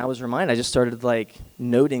 4, and I was reminded, I just started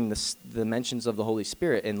noting the mentions of the Holy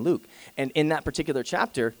Spirit in Luke. And in that particular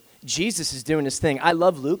chapter, Jesus is doing his thing. I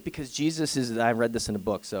love Luke because Jesus is, I read this in a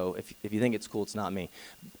book, so if you think it's cool, it's not me.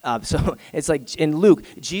 So it's like in Luke,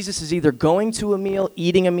 Jesus is either going to a meal,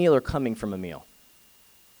 eating a meal, or coming from a meal.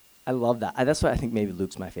 I love that. That's why I think maybe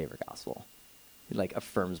Luke's my favorite gospel. It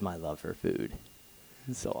affirms my love for food.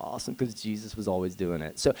 It's so awesome because Jesus was always doing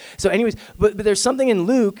it. So anyways, but there's something in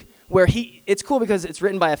Luke where it's cool because it's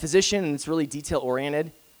written by a physician and it's really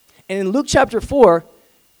detail-oriented. And in Luke chapter 4,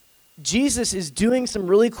 Jesus is doing some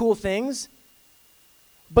really cool things,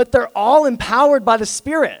 but they're all empowered by the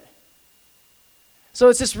Spirit. So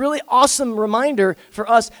it's this really awesome reminder for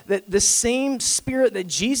us that the same Spirit that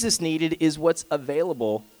Jesus needed is what's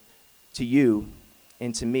available to you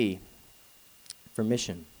and to me for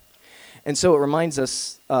mission. And so it reminds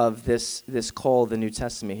us of this call of the New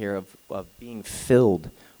Testament here of being filled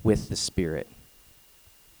with the Spirit.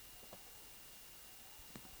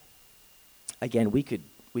 Again, we could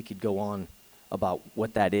go on about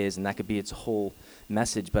what that is, and that could be its whole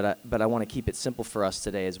message, but I want to keep it simple for us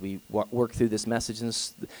today as we work through this message. And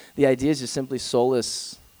the idea is just simply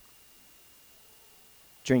Solas,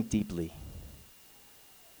 drink deeply.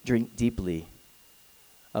 Drink deeply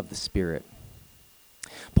of the Spirit.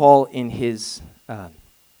 Paul, in his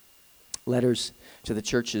letters to the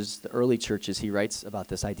churches, the early churches, he writes about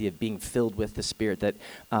this idea of being filled with the Spirit, that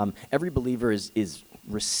every believer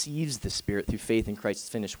receives the Spirit through faith in Christ's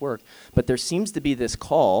finished work, but there seems to be this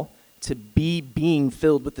call to be being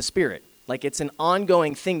filled with the Spirit. Like it's an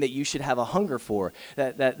ongoing thing that you should have a hunger for,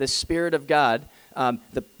 that the Spirit of God,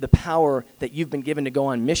 the power that you've been given to go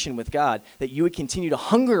on mission with God, that you would continue to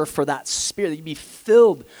hunger for that Spirit, that you'd be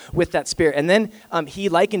filled with that Spirit. And then he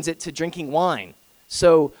likens it to drinking wine.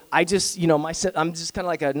 So I'm just kind of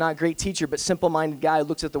like a not great teacher, but simple-minded guy who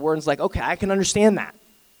looks at the word and is like, okay, I can understand that.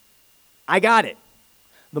 I got it.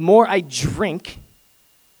 The more I drink,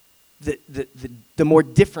 the more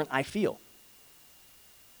different I feel.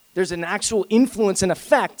 There's an actual influence and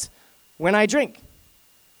effect when I drink.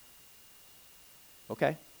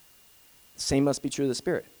 Okay? The same must be true of the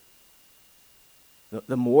Spirit.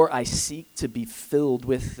 The more I seek to be filled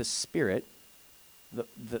with the Spirit,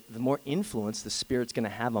 the more influence the Spirit's going to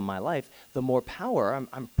have on my life, the more power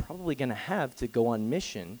I'm probably going to have to go on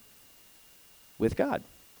mission with God.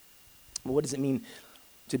 Well, what does it mean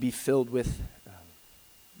to be filled with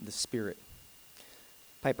the Spirit?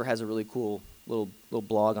 Piper has a really cool little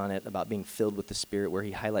blog on it about being filled with the Spirit, where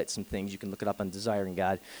he highlights some things. You can look it up on Desiring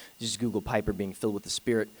God. Just Google Piper being filled with the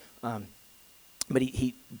Spirit. But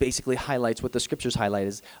he basically highlights what the scriptures highlight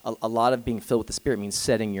is a lot of being filled with the Spirit means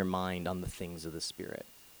setting your mind on the things of the Spirit.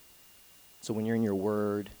 So when you're in your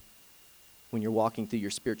word, when you're walking through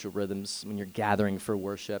your spiritual rhythms, when you're gathering for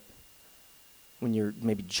worship, when you're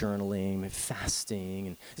maybe journaling, maybe fasting,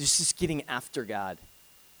 and just getting after God,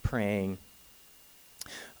 praying.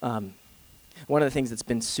 One of the things that's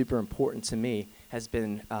been super important to me has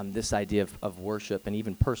been this idea of worship and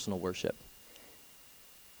even personal worship.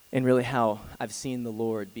 And really how I've seen the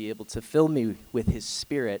Lord be able to fill me with his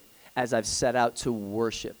Spirit as I've set out to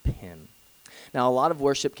worship him. Now, a lot of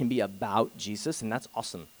worship can be about Jesus, and that's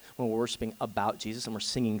awesome when we're worshiping about Jesus and we're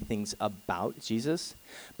singing things about Jesus.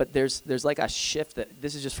 But there's like a shift that,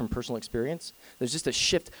 this is just from personal experience, there's just a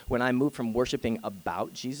shift when I move from worshiping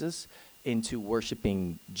about Jesus into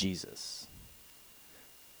worshiping Jesus.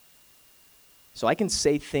 So I can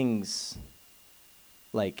say things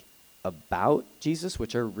like about Jesus,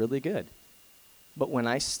 which are really good. But when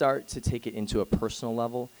I start to take it into a personal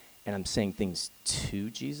level and I'm saying things to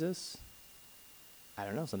Jesus, I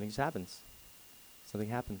don't know, something just happens. Something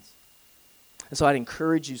happens. And so I'd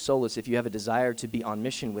encourage you, Solus, if you have a desire to be on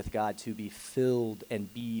mission with God, to be filled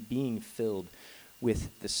and be being filled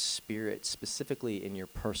with the Spirit, specifically in your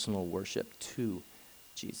personal worship to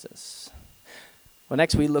Jesus. Well,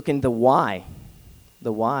 next we look into why.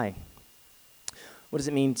 The why. What does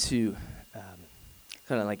it mean to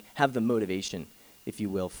kind of like have the motivation, if you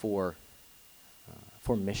will, for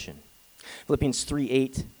mission? Philippians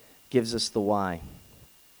 3:8 gives us the why.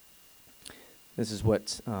 This is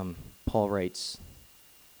what Paul writes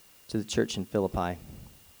to the church in Philippi.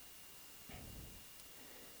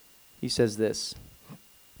 He says this.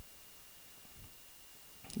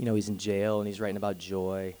 You know, he's in jail and he's writing about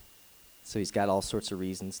joy. So he's got all sorts of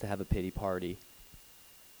reasons to have a pity party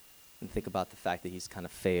and think about the fact that he's kind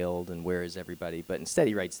of failed and where is everybody. But instead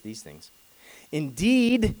he writes these things.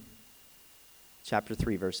 Indeed, chapter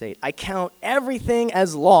 3, verse 8, I count everything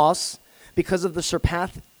as loss because of the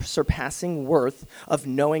surpassing worth of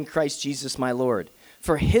knowing Christ Jesus my Lord.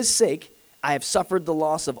 For his sake, I have suffered the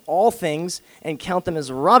loss of all things and count them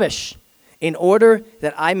as rubbish, in order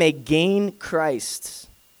that I may gain Christ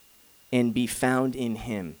and be found in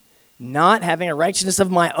him, not having a righteousness of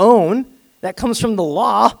my own that comes from the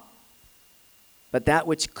law, but that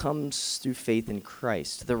which comes through faith in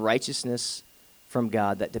Christ, the righteousness from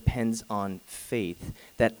God that depends on faith,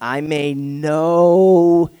 that I may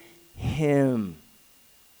know him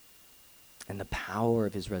and the power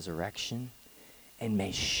of his resurrection, and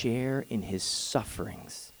may share in his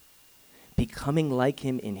sufferings, becoming like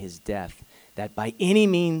him in his death, that by any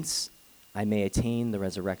means I may attain the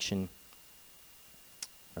resurrection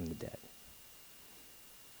from the dead.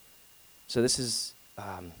 So this is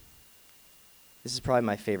probably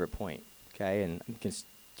my favorite point, okay? And I'm just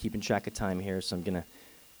keeping track of time here, so I'm going to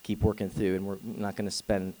keep working through, and we're not going to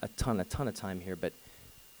spend a ton of time here, but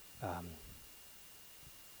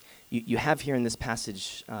you have here in this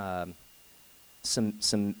passage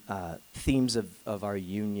some themes of our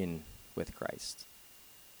union with Christ.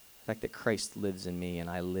 The fact that Christ lives in me and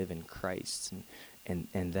I live in Christ, and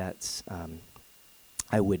that's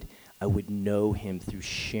I would know him through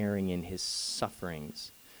sharing in his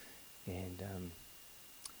sufferings. And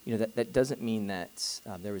that doesn't mean that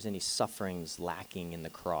there was any sufferings lacking in the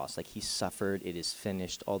cross. Like he suffered, it is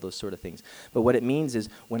finished, all those sort of things. But what it means is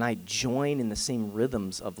when I join in the same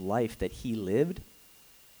rhythms of life that he lived,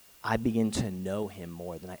 I begin to know him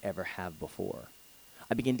more than I ever have before.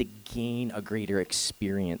 I begin to gain a greater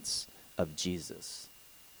experience of Jesus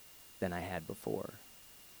than I had before.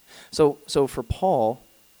 So for Paul,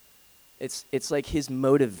 it's like his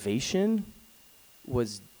motivation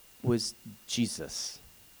was Jesus.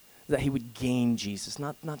 That he would gain Jesus,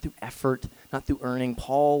 not through effort, not through earning.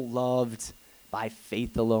 Paul loved by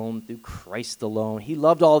faith alone, through Christ alone. He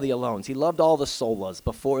loved all the alones. He loved all the solas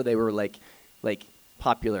before they were like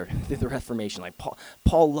popular through the Reformation. Like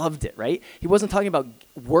Paul loved it, right? He wasn't talking about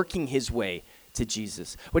working his way to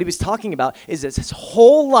Jesus. What he was talking about is that his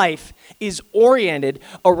whole life is oriented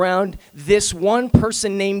around this one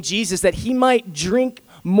person named Jesus, that he might drink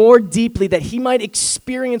more deeply, that he might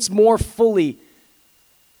experience more fully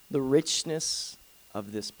the richness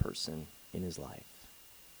of this person in his life.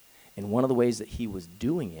 And one of the ways that he was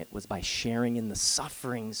doing it was by sharing in the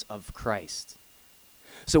sufferings of Christ.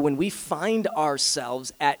 So when we find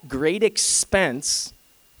ourselves at great expense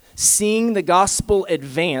seeing the gospel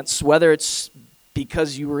advance, whether it's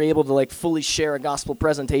because you were able to like fully share a gospel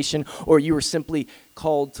presentation or you were simply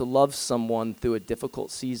called to love someone through a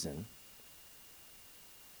difficult season,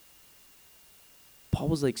 Paul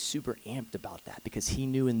was like super amped about that because he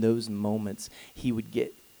knew in those moments he would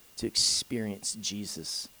get to experience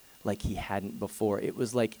Jesus like he hadn't before. It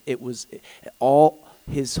was like all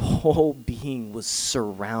his whole being was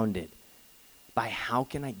surrounded by how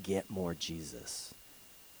can I get more Jesus?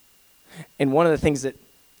 And one of the things that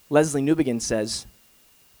Leslie Newbegin says,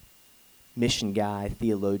 mission guy,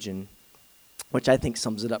 theologian, which I think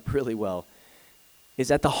sums it up really well,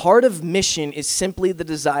 is at the heart of mission is simply the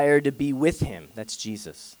desire to be with him, that's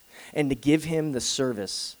Jesus, and to give him the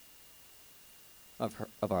service of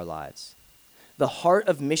our lives. The heart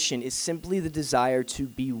of mission is simply the desire to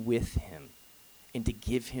be with him and to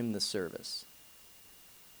give him the service.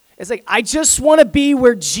 It's like, I just want to be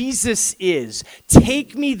where Jesus is.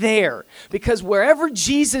 Take me there. Because wherever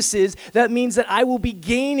Jesus is, that means that I will be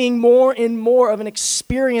gaining more and more of an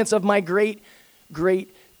experience of my great,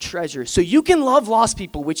 great treasure. So you can love lost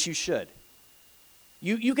people, which you should.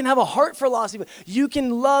 You can have a heart for lost people. You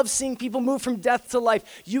can love seeing people move from death to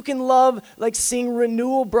life. You can love like seeing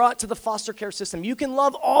renewal brought to the foster care system. You can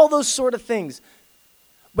love all those sort of things.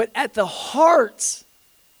 But at the heart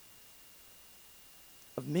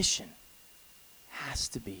of mission has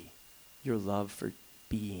to be your love for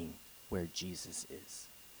being where Jesus is.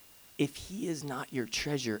 If he is not your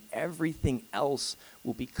treasure, everything else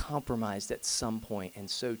will be compromised at some point, and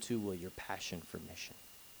so too will your passion for mission.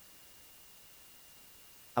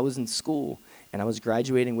 I was in school, and I was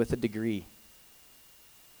graduating with a degree,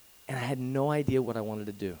 and I had no idea what I wanted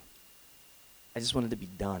to do. I just wanted to be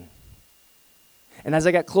done. And as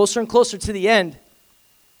I got closer and closer to the end,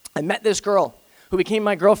 I met this girl who became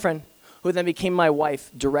my girlfriend, who then became my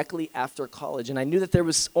wife directly after college. And I knew that there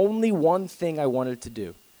was only one thing I wanted to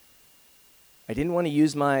do. I didn't want to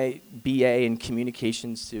use my BA in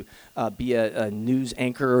communications to be a news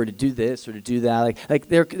anchor or to do this or to do that. I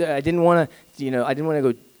didn't want to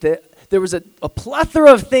go. There was a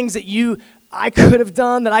plethora of things that I could have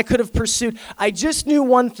done, that I could have pursued. I just knew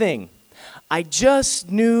one thing. I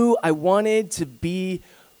just knew I wanted to be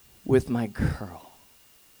with my girl.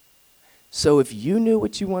 So if you knew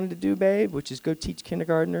what you wanted to do, babe, which is go teach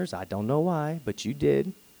kindergartners, I don't know why, but you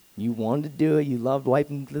did. You wanted to do it. You loved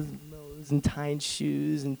wiping the nose and tying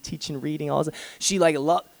shoes and teaching reading, all that. She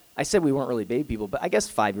loved. I said we weren't really baby people, but I guess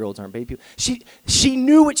 5-year-olds aren't baby people. She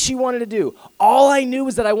knew what she wanted to do. All I knew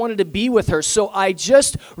was that I wanted to be with her, so I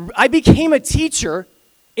became a teacher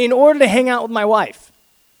in order to hang out with my wife.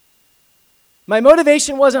 My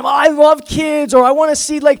motivation wasn't, I love kids, or I want to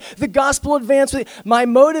see the gospel advance. My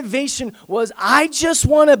motivation was, I just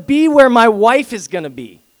want to be where my wife is going to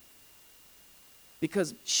be.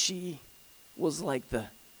 Because she was like the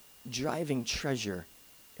driving treasure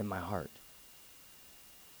in my heart.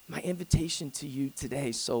 My invitation to you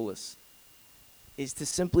today, Solace, is to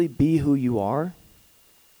simply be who you are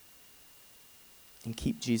and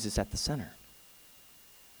keep Jesus at the center.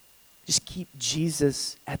 Just keep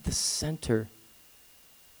Jesus at the center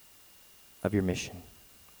of your mission.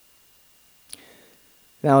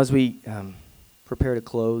 Now, as we prepare to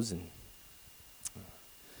close and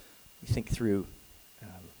we think through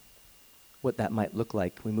what that might look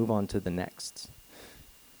like, we move on to the next.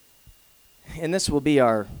 And this will be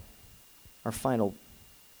our final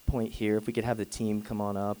point here. If we could have the team come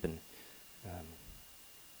on up, and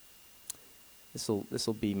this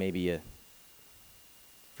will be maybe a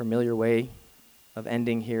familiar way of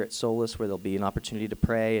ending here at Solace, where there'll be an opportunity to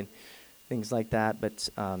pray and things like that, but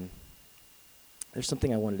there's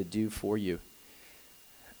something I wanted to do for you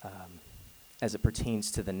as it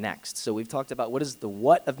pertains to the next. So we've talked about what is the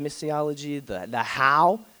what of missiology, the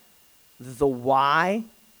how, the why,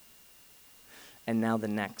 and now the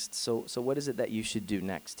next. So what is it that you should do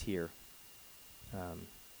next here?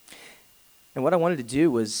 And what I wanted to do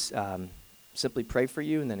was simply pray for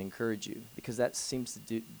you and then encourage you, because that seems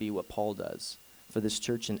to be what Paul does for this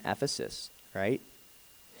church in Ephesus, right?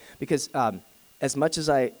 Because as much as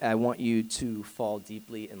I want you to fall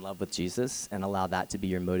deeply in love with Jesus and allow that to be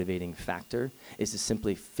your motivating factor, is to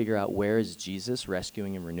simply figure out where is Jesus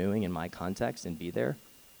rescuing and renewing in my context and be there,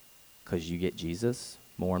 because you get Jesus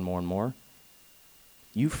more and more and more.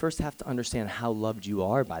 You first have to understand how loved you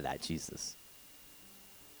are by that Jesus,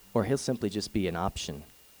 or he'll simply just be an option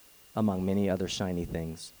among many other shiny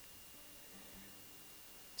things.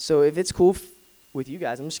 So if it's cool with you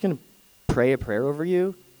guys, I'm just going to pray a prayer over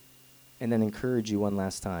you and then encourage you one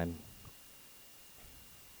last time.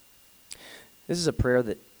 This is a prayer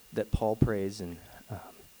that Paul prays in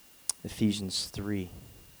Ephesians 3.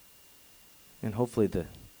 And hopefully the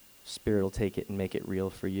Spirit will take it and make it real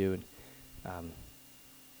for you. And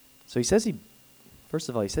so he says first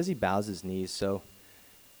of all, he says he bows his knees. So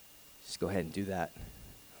just go ahead and do that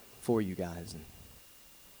for you guys and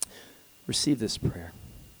receive this prayer.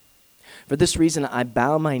 For this reason, I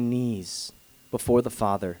bow my knees before the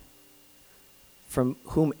Father, from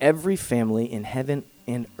whom every family in heaven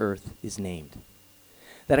and earth is named,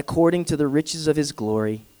 that according to the riches of his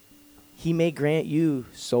glory, he may grant you,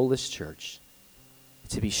 Soulless Church,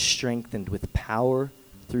 to be strengthened with power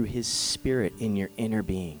through his Spirit in your inner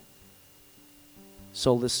being.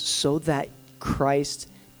 Soulless, so that Christ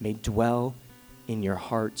may dwell in your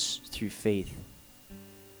hearts through faith,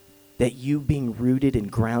 that you, being rooted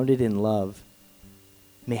and grounded in love,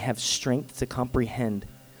 may have strength to comprehend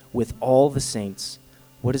with all the saints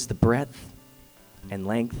what is the breadth and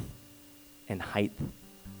length and height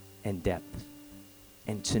and depth,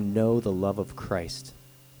 and to know the love of Christ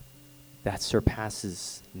that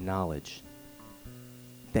surpasses knowledge,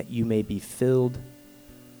 that you may be filled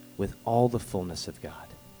with all the fullness of God.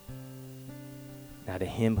 Now to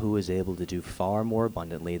him who is able to do far more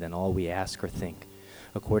abundantly than all we ask or think,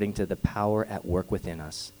 according to the power at work within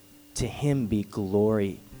us, to him be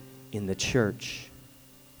glory in the church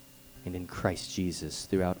and in Christ Jesus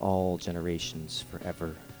throughout all generations,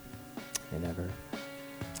 forever and ever.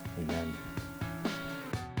 Amen.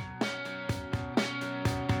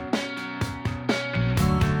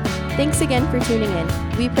 Thanks again for tuning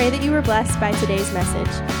in. We pray that you were blessed by today's message.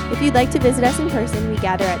 If you'd like to visit us in person, we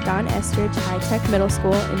gather at Don Estridge High Tech Middle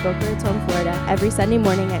School in Boca Raton, Florida, every Sunday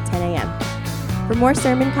morning at 10 a.m. For more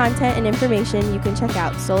sermon content and information, you can check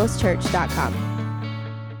out soullesschurch.com.